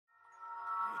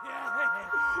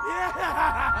Meat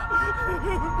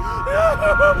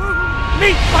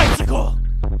bicycle!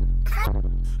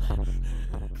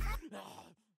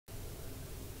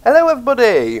 Hello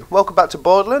everybody, welcome back to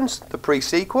Borderlands, the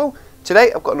pre-sequel.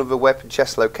 Today I've got another weapon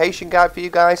chest location guide for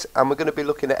you guys, and we're going to be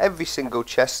looking at every single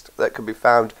chest that can be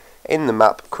found in the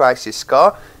map Crisic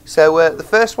Scar. So the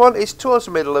first one is towards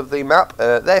the middle of the map.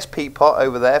 There's Peapot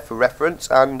over there for reference,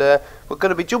 and we're going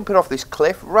to be jumping off this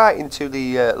cliff right into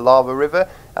the lava river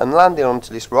and landing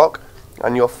onto this rock.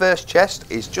 And your first chest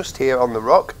is just here on the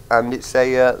rock, and it's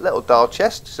a little dial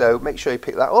chest, so make sure you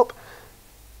pick that up.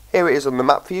 Here it is on the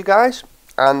map for you guys.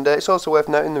 And it's also worth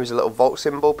noting there is a little vault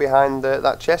symbol behind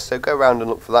that chest, so go around and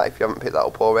look for that if you haven't picked that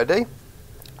up already.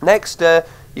 Next,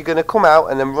 you're going to come out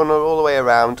and then run all the way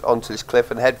around onto this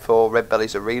cliff and head for Red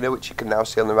Belly's arena, which you can now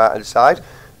see on the right hand side.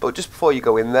 But just before you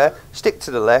go in there, stick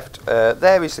to the left.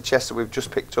 There is the chest that we've just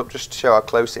picked up, just to show how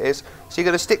close it is. So you're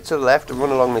going to stick to the left and run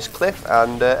along this cliff,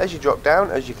 and as you drop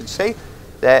down, as you can see,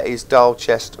 there is dial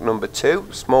chest number 2,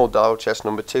 small dial chest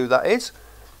number 2 that is.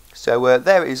 So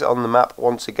there it is on the map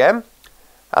once again.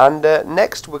 And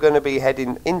next we're going to be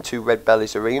heading into Red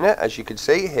Belly's arena. As you can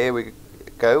see, here we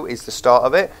go, is the start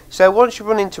of it. So once you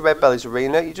run into Red Belly's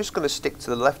arena, you're just going to stick to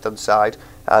the left hand side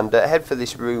and head for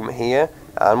this room here.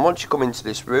 And once you come into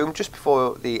this room, just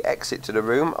before the exit to the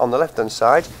room, on the left hand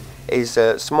side is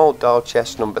small dial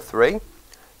chest number 3.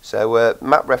 So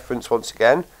map reference once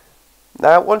again.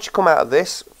 Now once you come out of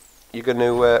this, you're going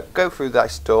to go through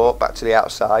this door back to the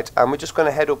outside, and we're just going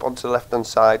to head up onto the left hand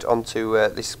side onto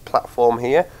this platform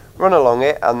here, run along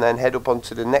it, and then head up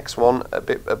onto the next one a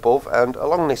bit above, and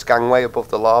along this gangway above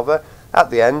the lava at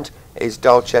the end is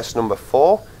dial chest number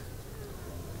 4.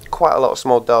 Quite a lot of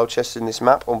small dial chests in this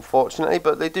map unfortunately,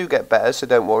 but they do get better, so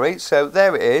don't worry. So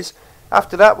there it is.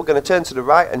 After that we're going to turn to the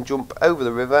right and jump over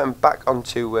the river and back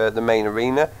onto the main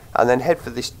arena, and then head for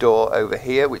this door over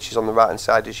here, which is on the right hand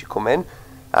side as you come in.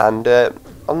 And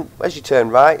as you turn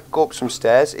right, go up some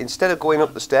stairs. Instead of going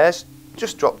up the stairs,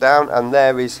 just drop down, and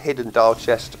there is hidden dial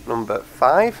chest number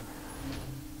 5.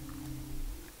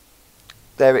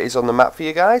 There it is on the map for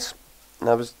you guys.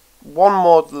 Now there's one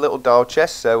more little dial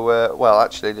chest, so well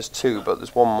actually there's 2, but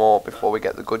there's one more before we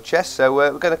get the good chest. So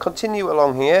we're going to continue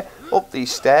along here, up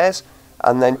these stairs,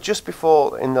 and then just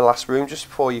before, in the last room, just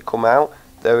before you come out,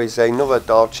 there is another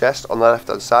dial chest on the left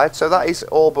hand side. So that is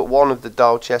all but one of the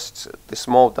dial chests, the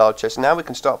small dial chests. Now we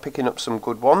can start picking up some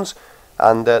good ones,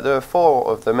 and there are 4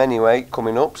 of them anyway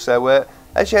coming up. So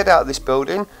as you head out of this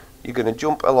building, you're going to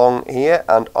jump along here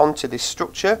and onto this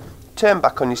structure, turn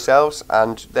back on yourselves,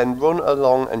 and then run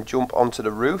along and jump onto the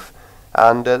roof.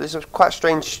 And there's a quite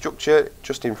strange structure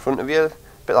just in front of you, a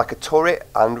bit like a turret,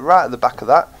 and right at the back of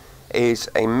that is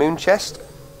a moon chest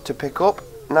to pick up,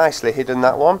 nicely hidden,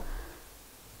 that one.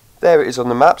 There it is on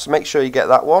the map, so make sure you get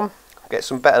that one. Get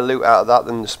some better loot out of that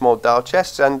than the small dial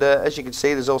chests, and as you can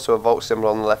see there's also a vault symbol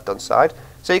on the left hand side.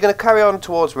 So you're going to carry on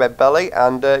towards Red Belly,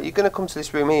 and you're going to come to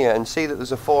this room here and see that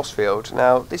there's a force field.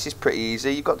 Now this is pretty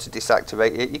easy, you've got to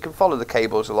deactivate it. You can follow the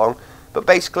cables along, but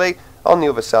basically on the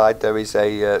other side there is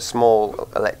a small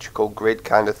electrical grid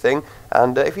kind of thing,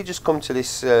 and if you just come to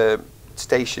this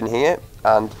station here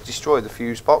and destroy the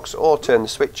fuse box or turn the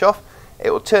switch off, it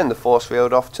will turn the force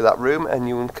field off to that room, and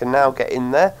you can now get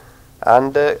in there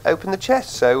and open the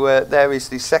chest. So there is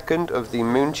the second of the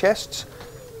moon chests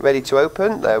ready to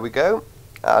open. There we go.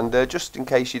 And just in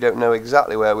case you don't know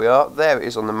exactly where we are, there it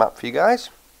is on the map for you guys.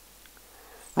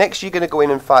 Next you're going to go in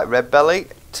and fight Red Belly.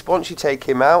 Once you take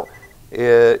him out,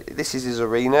 this is his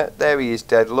arena. There he is,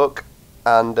 dead, look.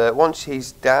 And once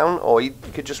he's down, or you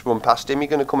could just run past him, you're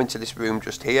going to come into this room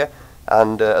just here,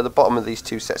 and at the bottom of these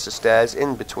 2 sets of stairs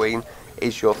in between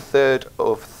is your 3rd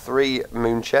of 3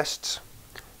 moon chests.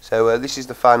 So this is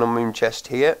the final moon chest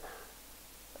here.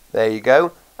 There you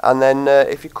go. And then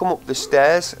if you come up the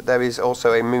stairs, there is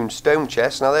also a moonstone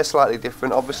chest. Now they're slightly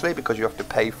different obviously, because you have to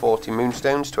pay 40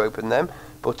 moonstones to open them,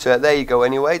 but there you go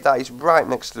anyway. That is right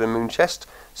next to the moon chest,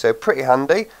 so pretty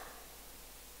handy.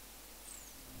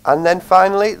 And then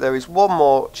finally there is one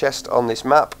more chest on this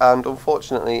map, and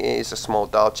unfortunately it is a small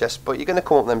dial chest, but you're going to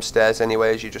come up them stairs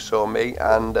anyway, as you just saw me,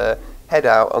 and head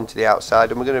out onto the outside,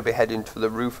 and we're going to be heading for the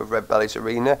roof of Red Belly's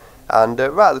arena. And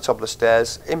right at the top of the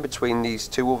stairs, in between these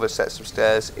 2 other sets of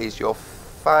stairs, is your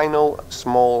final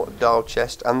small dial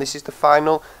chest, and this is the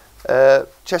final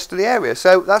chest of the area.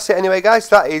 So that's it anyway guys,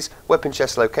 that is weapon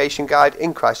chest location guide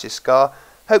in Crisic Scar.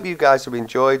 Hope you guys have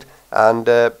enjoyed, and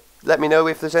let me know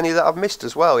if there's any that I've missed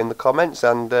as well in the comments,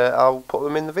 and I'll put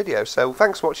them in the video. So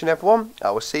thanks for watching everyone,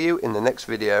 I will see you in the next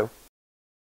video.